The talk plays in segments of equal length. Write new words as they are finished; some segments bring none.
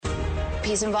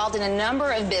He's involved in a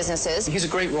number of businesses. He's a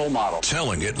great role model.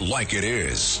 Telling it like it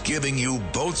is, giving you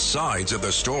both sides of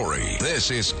the story.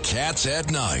 This is Cats at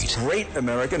Night. Great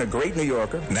American, a great New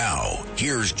Yorker. Now,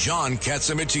 here's John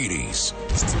Catsimatidis.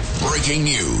 Breaking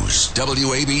news,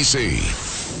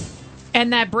 WABC.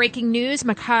 And that breaking news,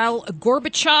 Mikhail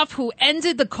Gorbachev, who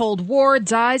ended the Cold War,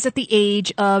 dies at the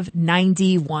age of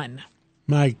 91.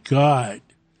 My God.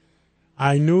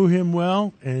 I knew him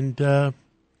well, and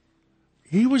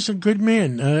he was a good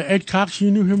man. Ed Cox,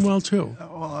 you knew him well, too.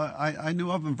 Well, I knew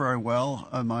of him very well.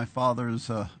 My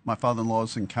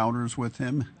father-in-law's encounters with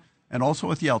him, and also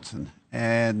with Yeltsin.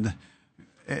 And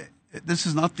this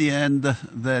is not the end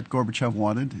that Gorbachev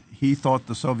wanted. He thought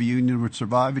the Soviet Union would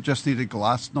survive. It just needed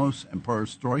glasnost and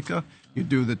perestroika. You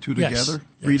do the two together. Yes.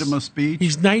 Freedom of speech.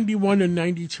 He's 91 and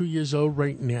 92 years old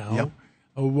right now. Yep.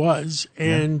 Was.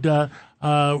 And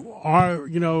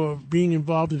being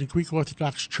involved in the Greek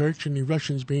Orthodox Church and the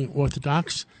Russians being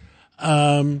Orthodox,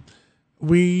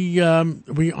 we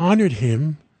honored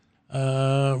him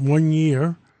 1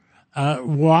 year.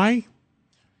 Why?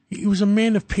 He was a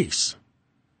man of peace.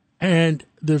 And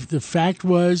the fact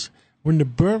was, when the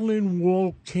Berlin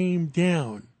Wall came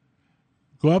down,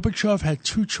 Gorbachev had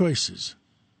two choices: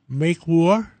 make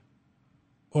war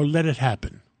or let it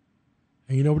happen.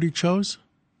 And you know what he chose?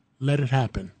 Let it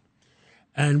happen.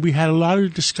 And we had a lot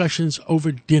of discussions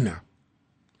over dinner.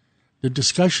 The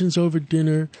discussions over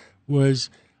dinner was,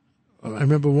 I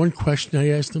remember one question I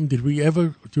asked him, did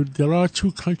there are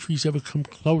two countries ever come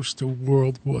close to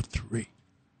World War III?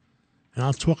 And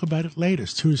I'll talk about it later.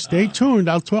 So stay tuned.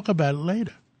 I'll talk about it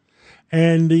later.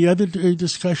 And the other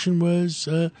discussion was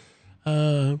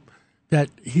that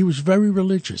he was very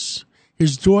religious.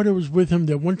 His daughter was with him.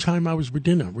 That one time I was with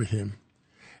dinner with him.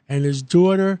 And his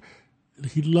daughter,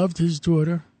 he loved his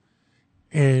daughter.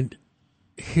 And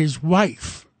his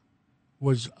wife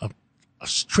was a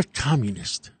strict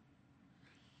communist.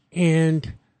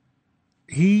 And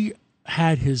he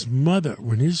had his mother,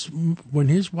 when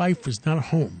his wife was not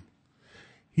home,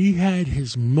 he had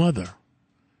his mother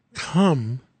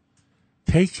come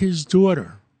take his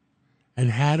daughter and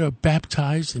had her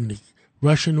baptized in the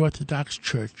Russian Orthodox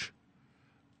Church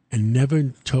and never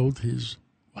told his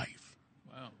wife.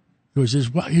 Wow. Because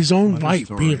his own wife,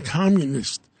 being a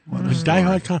communist, a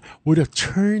diehard communist, would have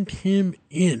turned him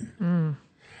in. Mm.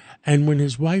 And when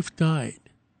his wife died,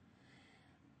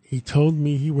 he told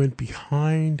me he went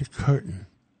behind the curtain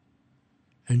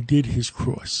and did his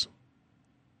cross.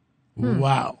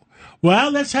 Wow. Well,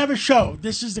 let's have a show.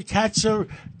 This is Cats at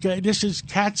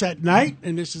Night,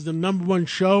 and this is the number one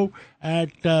show at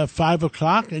 5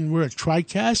 o'clock, and we're at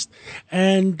TriCast.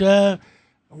 And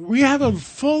we have a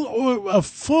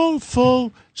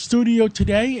full studio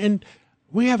today, and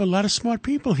we have a lot of smart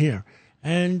people here.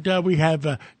 And we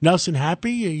have Nelson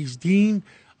Happy. He's dean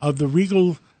of the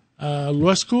Regal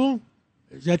Law School.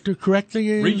 Is that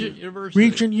correctly?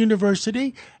 Regent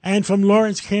University. And from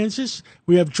Lawrence, Kansas,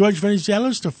 we have George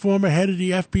Venizelos, the former head of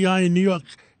the FBI in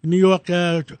New York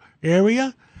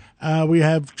area. We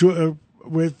have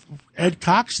with Ed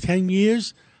Cox, 10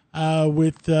 years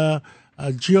with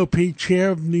GOP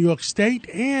chair of New York State,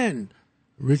 and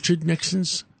Richard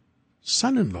Nixon's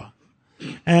son-in-law.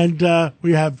 And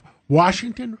we have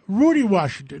Rudy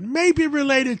Washington, maybe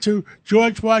related to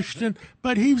George Washington,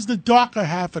 but he was the darker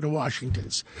half of the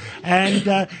Washingtons.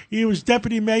 And he was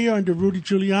deputy mayor under Rudy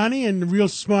Giuliani, and a real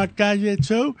smart guy there,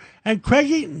 too. And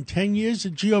Craig Eaton, 10 years,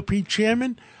 the GOP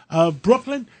chairman of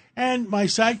Brooklyn. And my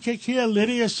sidekick here,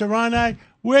 Lydia Serrani,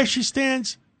 where she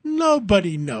stands,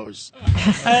 nobody knows.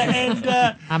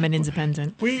 I'm an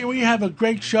independent. We have a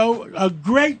great show, a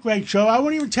great show. I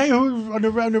won't even tell you who on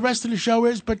the rest of the show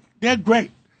is, but they're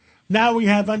great. Now we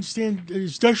have,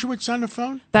 is Dershowitz on the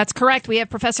phone? That's correct. We have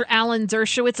Professor Alan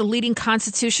Dershowitz, a leading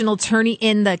constitutional attorney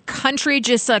in the country,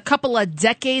 just a couple of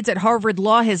decades at Harvard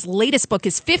Law. His latest book,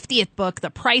 his 50th book, The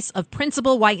Price of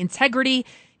Principle, Why Integrity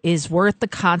is Worth the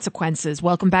Consequences.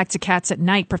 Welcome back to Cats at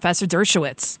Night, Professor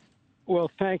Dershowitz.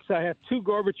 Well, thanks. I have two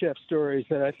Gorbachev stories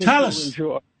that I think you'll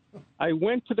enjoy. I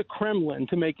went to the Kremlin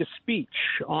to make a speech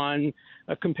on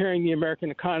comparing the American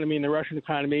economy and the Russian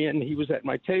economy, and he was at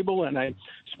my table, and I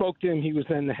spoke to him. He was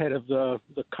then the head of the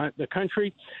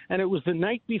country, and it was the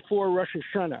night before Rosh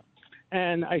Hashanah.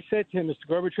 And I said to him, Mr.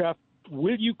 Gorbachev,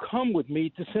 will you come with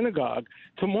me to synagogue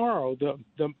tomorrow,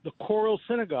 the Choral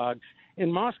Synagogue in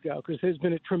Moscow, because there's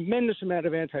been a tremendous amount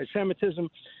of anti-Semitism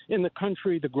in the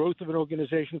country, the growth of an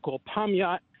organization called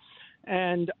Pamyat.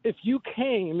 And if you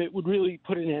came, it would really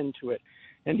put an end to it.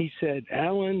 And he said,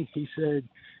 Alan, he said,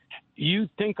 You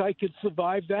think I could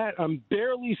survive that? I'm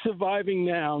barely surviving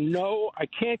now. No, I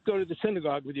can't go to the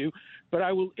synagogue with you, but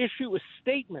I will issue a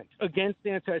statement against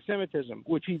anti-Semitism,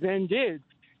 which he then did,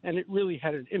 and it really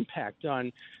had an impact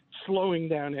on slowing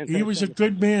down anti-Semitism. He was a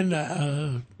good man,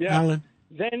 Alan.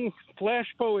 Then flash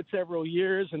forward several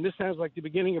years, and this sounds like the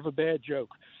beginning of a bad joke.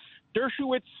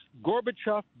 Dershowitz,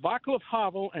 Gorbachev, Václav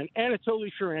Havel, and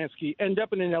Anatoly Sharansky end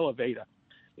up in an elevator.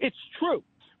 It's true.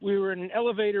 We were in an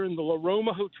elevator in the La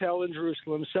Roma Hotel in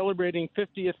Jerusalem celebrating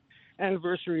 50th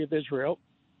anniversary of Israel.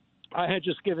 I had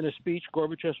just given a speech.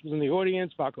 Gorbachev was in the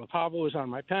audience. Václav Havel was on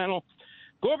my panel.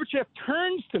 Gorbachev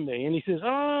turns to me and he says,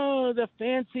 "Oh, the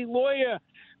fancy lawyer,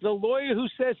 the lawyer who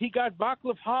says he got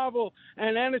Václav Havel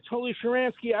and Anatoly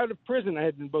Sharansky out of prison." I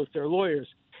had been both their lawyers.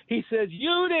 He says,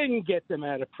 "You didn't get them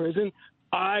out of prison.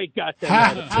 I got them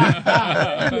out of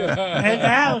prison." And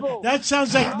Al, that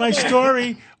sounds like my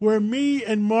story where me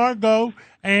and Margot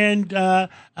and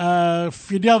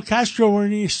Fidel Castro were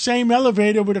in the same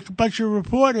elevator with a bunch of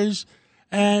reporters,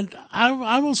 and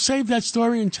I will save that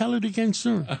story and tell it again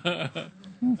soon. Okay.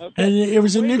 And it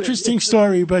was an interesting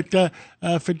story, but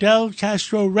Fidel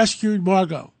Castro rescued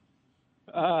Margot.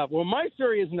 Well, my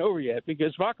story isn't over yet,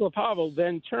 because Václav Havel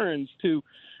then turns to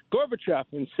Gorbachev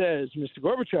and says, "Mr.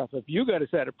 Gorbachev, if you got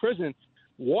us out of prison,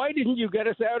 why didn't you get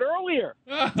us out earlier?"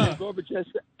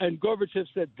 And Gorbachev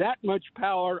said, "That much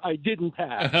power I didn't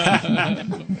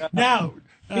have." Now,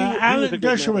 Alan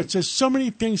Dershowitz, there's so many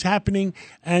things happening,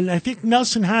 and I think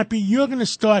Nelson Happy, you're going to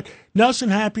start. Nelson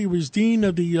Happy was dean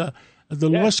of the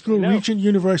law school, Regent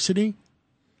University.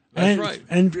 That's right.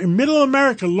 And in Middle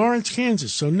America, Lawrence,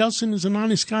 Kansas. So Nelson is an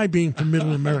honest guy being from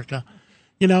Middle America.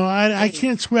 You know, I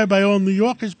can't swear by all New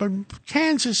Yorkers, but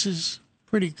Kansas is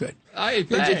pretty good.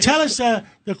 Tell us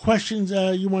the questions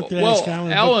you want to ask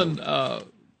Alan. Alan,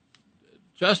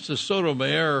 Justice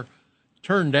Sotomayor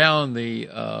turned down the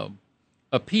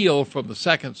appeal from the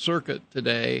Second Circuit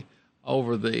today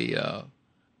over the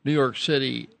New York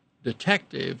City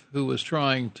detective who was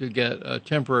trying to get a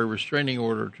temporary restraining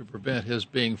order to prevent his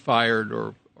being fired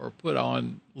or put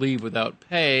on leave without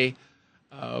pay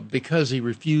because he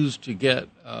refused to get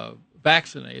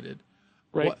vaccinated.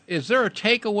 Right. Is there a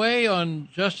takeaway on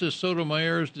Justice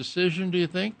Sotomayor's decision, do you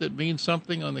think, that means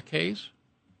something on the case?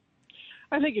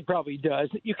 I think it probably does.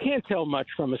 You can't tell much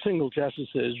from a single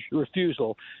justice's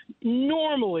refusal.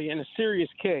 Normally, in a serious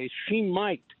case, she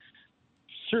might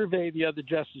survey the other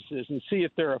justices and see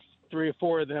if there are 3 or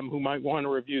 4 of them who might want to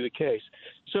review the case.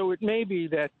 So it may be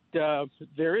that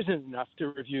there isn't enough to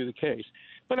review the case.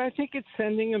 But I think it's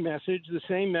sending a message, the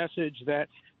same message that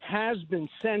has been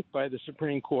sent by the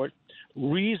Supreme Court: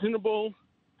 reasonable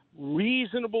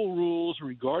rules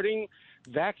regarding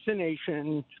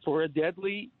vaccination for a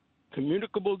deadly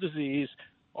communicable disease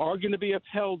are going to be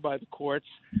upheld by the courts,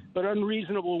 but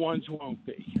unreasonable ones won't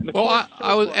be. Well,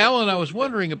 I was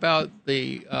wondering about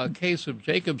the case of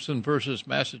Jacobson versus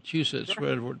Massachusetts.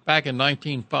 Where back in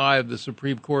 1905, the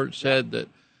Supreme Court said that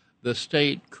the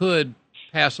state could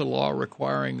pass a law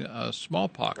requiring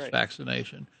smallpox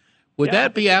vaccination. Would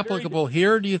that be applicable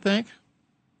here, do you think?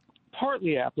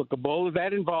 Partly applicable.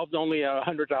 That involved only a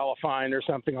 $100 fine or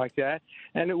something like that,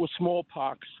 and it was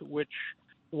smallpox, which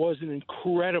was an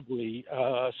incredibly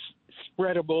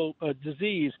spreadable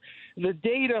disease. The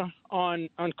data on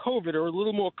COVID are a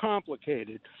little more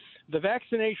complicated. The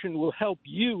vaccination will help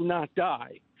you not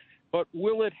die, but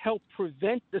will it help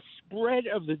prevent the spread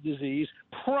of the disease?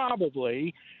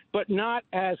 Probably, but not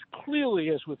as clearly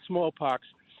as with smallpox.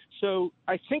 So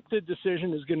I think the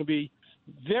decision is going to be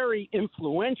very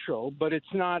influential, but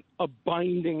it's not a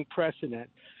binding precedent.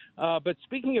 But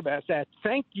speaking about that,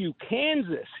 thank you,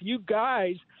 Kansas. You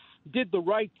guys did the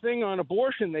right thing on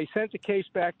abortion. They sent the case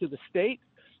back to the state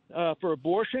for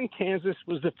abortion. Kansas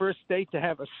was the first state to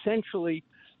have essentially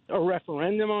a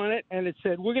referendum on it, and it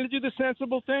said, we're going to do the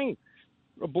sensible thing.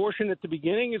 Abortion at the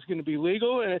beginning is going to be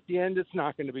legal, and at the end it's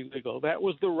not going to be legal. That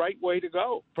was the right way to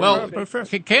go. Well,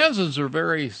 Kansans are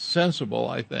very sensible,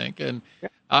 I think, and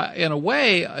in a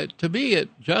way, to me, it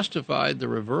justified the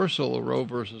reversal of Roe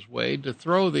versus Wade to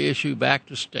throw the issue back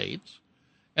to states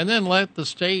and then let the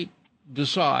state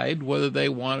decide whether they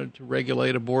wanted to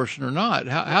regulate abortion or not.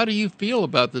 How do you feel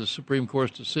about the Supreme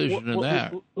Court's decision in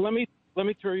that? Let me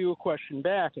throw you a question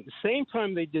back. At the same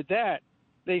time they did that,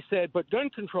 they said, but gun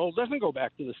control doesn't go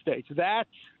back to the states. That's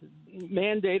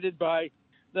mandated by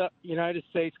the United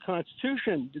States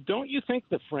Constitution. Don't you think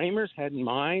the framers had in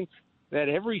mind that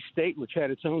every state which had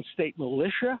its own state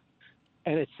militia,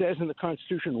 and it says in the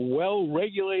Constitution,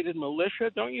 well-regulated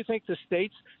militia, don't you think the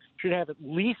states should have at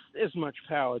least as much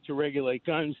power to regulate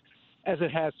guns as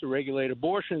it has to regulate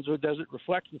abortions, or does it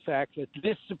reflect the fact that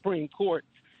this Supreme Court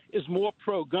is more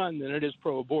pro-gun than it is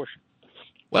pro-abortion.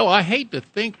 Well, I hate to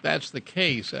think that's the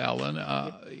case, Alan.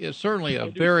 It's certainly a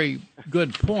very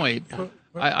good point.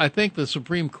 I think the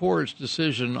Supreme Court's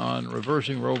decision on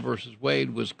reversing Roe versus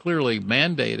Wade was clearly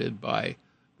mandated by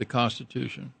the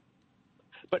Constitution.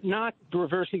 But not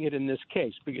reversing it in this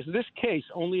case, because this case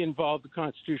only involved the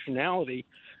constitutionality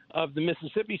of the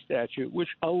Mississippi statute, which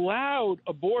allowed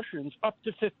abortions up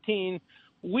to 15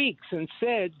 weeks and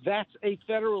said that's a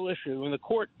federal issue. And the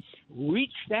court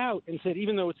reached out and said,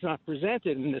 even though it's not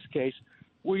presented in this case,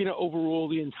 we're going to overrule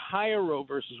the entire Roe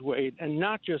versus Wade and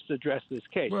not just address this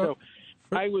case. So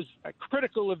I was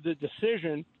critical of the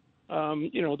decision.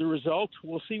 The result,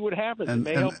 we'll see what happens.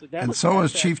 And so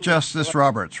is Chief Justice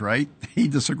Roberts, right? He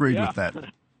disagreed with that.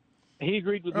 He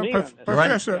agreed with me on this.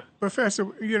 Professor,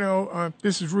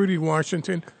 this is Rudy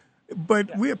Washington,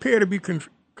 but we appear to be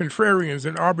contrarians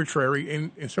and arbitrary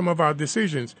in some of our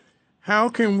decisions. How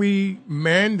can we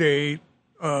mandate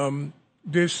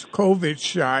this COVID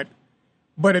shot,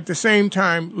 but at the same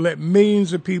time let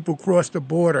millions of people cross the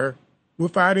border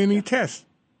without any tests?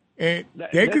 And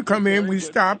they could come in. We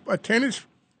stop a tennis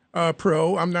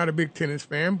pro. I'm not a big tennis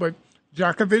fan, but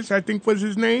Djokovic, I think was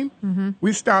his name. Mm-hmm.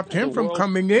 We stopped him from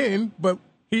coming in, but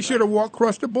he should have walked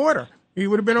across the border. He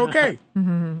would have been okay.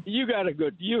 Mm-hmm. You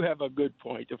have a good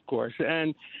point, of course.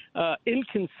 And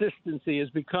inconsistency has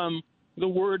become the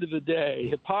word of the day.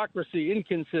 Hypocrisy,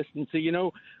 inconsistency.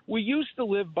 We used to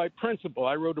live by principle.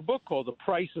 I wrote a book called The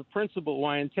Price of Principle,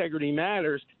 Why Integrity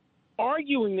Matters,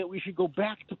 arguing that we should go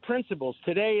back to principles.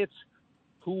 Today it's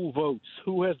who votes,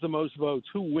 who has the most votes,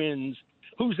 who wins,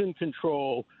 who's in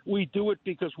control. We do it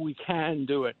because we can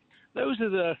do it. Those are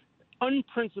the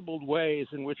unprincipled ways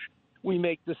in which we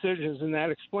make decisions, and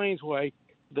that explains why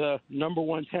the number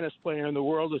one tennis player in the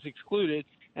world is excluded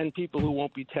and people who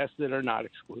won't be tested are not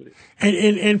excluded.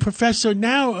 And Professor,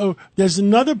 now there's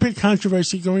another big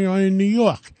controversy going on in New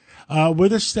York.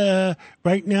 With us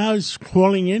right now is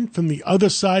calling in from the other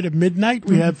side of midnight.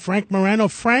 We have Frank Morano.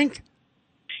 Frank?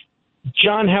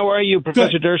 John, how are you?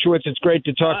 Professor Dershowitz, it's great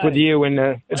to talk with you,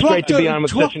 and it's great to be on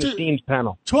with such an esteemed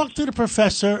panel. Talk to the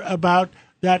professor about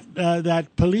that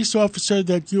police officer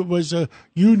that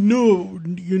you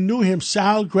knew him,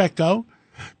 Sal Greco,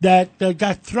 that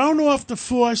got thrown off the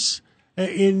force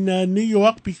in New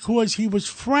York because he was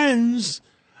friends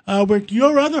with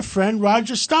your other friend,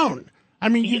 Roger Stone. I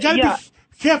mean, you got to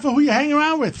be careful who you hang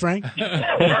around with, Frank.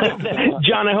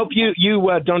 John, I hope you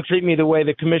don't treat me the way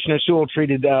that Commissioner Sewell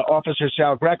treated Officer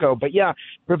Sal Greco. But yeah,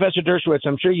 Professor Dershowitz,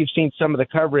 I'm sure you've seen some of the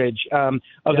coverage of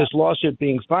this lawsuit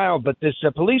being filed. But this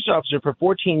police officer for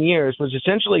 14 years was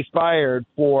essentially fired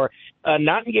for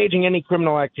not engaging any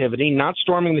criminal activity, not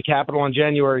storming the Capitol on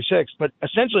January 6th, but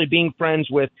essentially being friends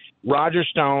with Roger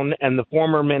Stone and the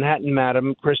former Manhattan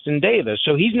Madam, Kristen Davis.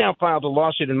 So he's now filed a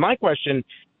lawsuit. And my question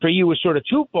for you is sort of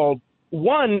twofold.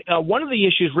 One of the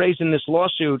issues raised in this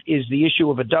lawsuit is the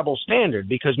issue of a double standard,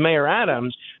 because Mayor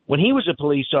Adams, when he was a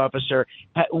police officer,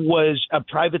 was a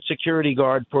private security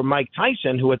guard for Mike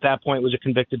Tyson, who at that point was a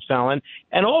convicted felon.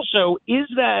 And also, is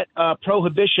that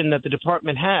prohibition that the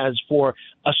department has for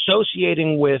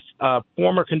associating with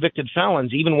former convicted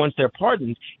felons, even once they're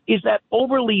pardoned, is that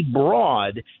overly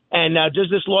broad? And does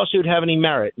this lawsuit have any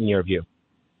merit in your view?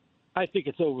 I think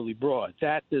it's overly broad.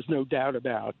 That there's no doubt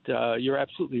about. You're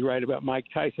absolutely right about Mike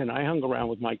Tyson. I hung around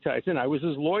with Mike Tyson. I was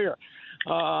his lawyer,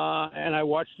 and I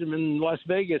watched him in Las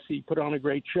Vegas. He put on a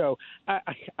great show.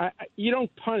 You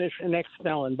don't punish an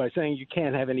ex-felon by saying you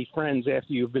can't have any friends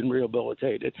after you've been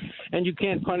rehabilitated, and you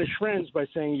can't punish friends by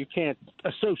saying you can't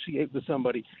associate with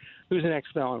somebody who's an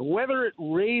ex-felon. Whether it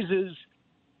raises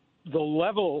the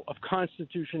level of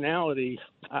constitutionality,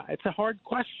 it's a hard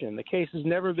question. The case has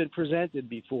never been presented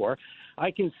before. I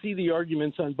can see the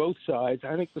arguments on both sides.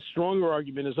 I think the stronger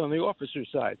argument is on the officer's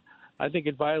side. I think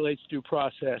it violates due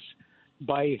process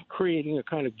by creating a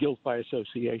kind of guilt by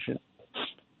association.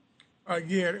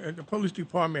 The police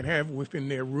department have within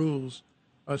their rules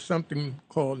something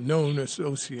called known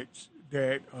associates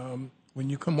that when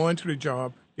you come onto the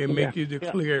job, they make you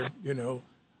declare,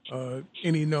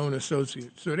 any known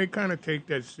associates. So they kind of take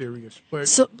that serious. But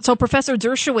So Professor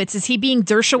Dershowitz, is he being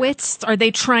Dershowitz? Are they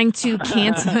trying to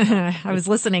cancel? I was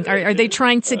listening. Are they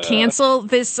trying to cancel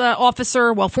this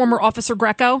former Officer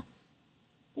Greco?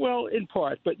 Well, in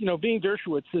part, but, being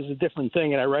Dershowitz is a different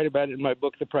thing, and I write about it in my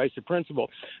book, The Price of Principle.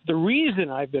 The reason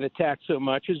I've been attacked so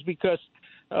much is because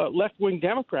left-wing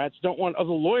Democrats don't want other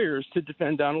lawyers to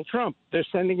defend Donald Trump. They're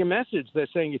sending a message. They're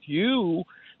saying if you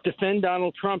defend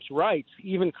Donald Trump's rights,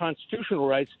 even constitutional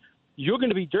rights, you're going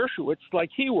to be Dershowitz like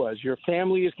he was. Your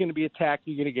family is going to be attacked.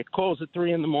 You're going to get calls at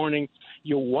 3 a.m.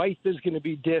 Your wife is going to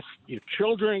be dissed. Your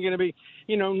children are going to be,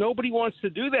 nobody wants to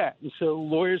do that. And so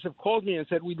lawyers have called me and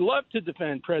said, we'd love to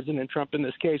defend President Trump in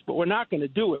this case, but we're not going to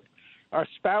do it. Our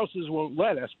spouses won't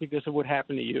let us because of what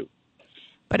happened to you.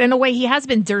 But in a way, he has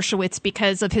been Dershowitz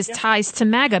because of his ties to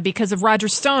MAGA, because of Roger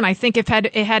Stone. I think if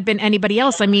it had been anybody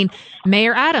else, I mean,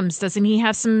 Mayor Adams, doesn't he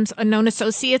have some known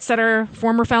associates that are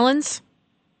former felons?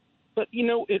 But,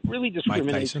 it really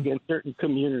discriminates against certain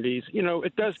communities.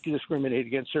 It does discriminate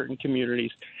against certain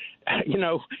communities.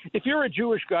 If you're a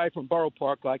Jewish guy from Borough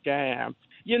Park like I am,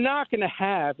 you're not going to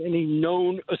have any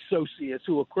known associates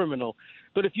who are criminal.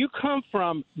 But if you come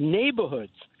from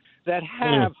neighborhoods that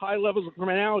have high levels of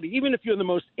criminality, even if you're the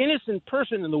most innocent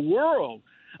person in the world,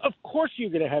 of course you're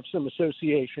going to have some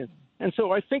association. And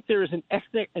so I think there is an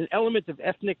element of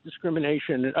ethnic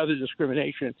discrimination and other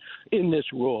discrimination in this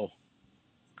rule.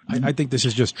 I think this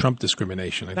is just Trump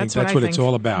discrimination. I think what that's what it's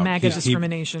all about. MAGA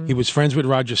discrimination. He was friends with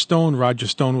Roger Stone. Roger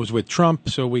Stone was with Trump,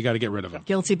 so we got to get rid of him.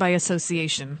 Guilty by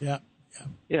association.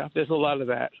 Yeah, there's a lot of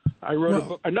that. I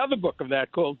wrote another book of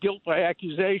that called Guilt by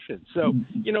Accusation. So,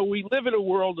 we live in a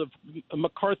world of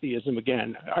McCarthyism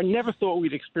again. I never thought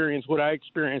we'd experience what I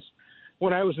experienced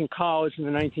when I was in college in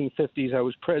the 1950s. I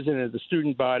was president of the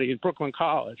student body at Brooklyn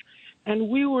College, and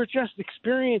we were just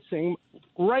experiencing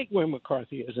right-wing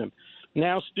McCarthyism.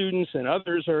 Now students and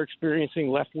others are experiencing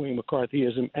left-wing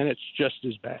McCarthyism, and it's just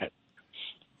as bad.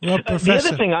 Well, the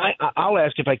other thing I'll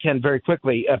ask, if I can, very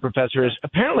quickly, Professor, is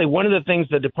apparently one of the things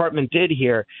the department did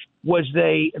here was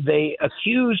they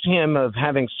accused him of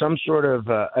having some sort of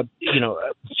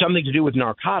something to do with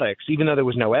narcotics, even though there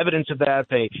was no evidence of that.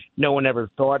 No one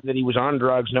ever thought that he was on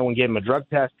drugs. No one gave him a drug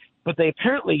test. But they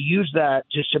apparently used that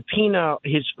to subpoena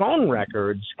his phone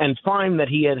records and find that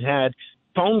he had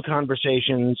phone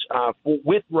conversations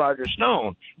with Roger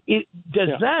Stone. Does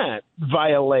that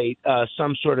violate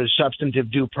some sort of substantive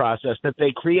due process, that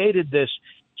they created this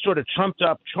sort of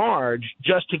trumped-up charge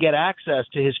just to get access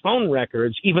to his phone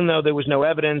records, even though there was no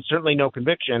evidence, certainly no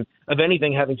conviction, of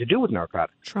anything having to do with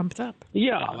narcotics? Trumped up.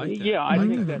 I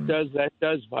think that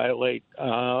does violate,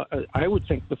 I would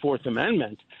think, the Fourth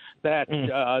Amendment, that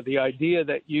the idea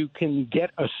that you can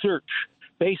get a search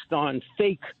based on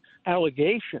fake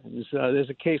allegations.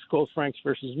 There's a case called Franks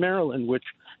versus Maryland, which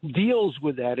deals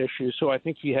with that issue. So I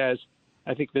think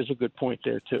there's a good point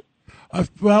there too.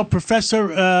 Well,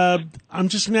 Professor, I'm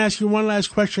just going to ask you one last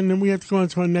question, then we have to go on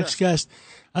to our next guest.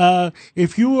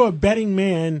 If you were a betting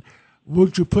man,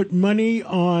 would you put money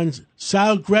on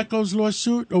Sal Greco's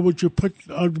lawsuit, or would you put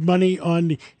money on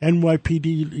the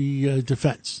NYPD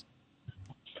defense?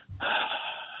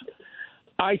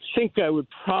 I think I would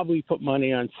probably put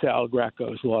money on Sal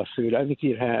Greco's lawsuit. I think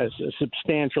he has a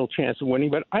substantial chance of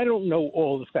winning, but I don't know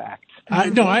all the facts. I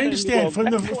understand.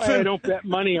 That's why I don't bet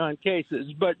money on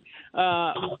cases. But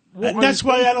that's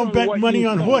why I don't bet money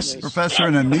on horses. Professor,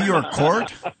 in a New York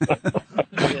court?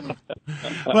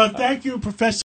 Well, thank you, Professor.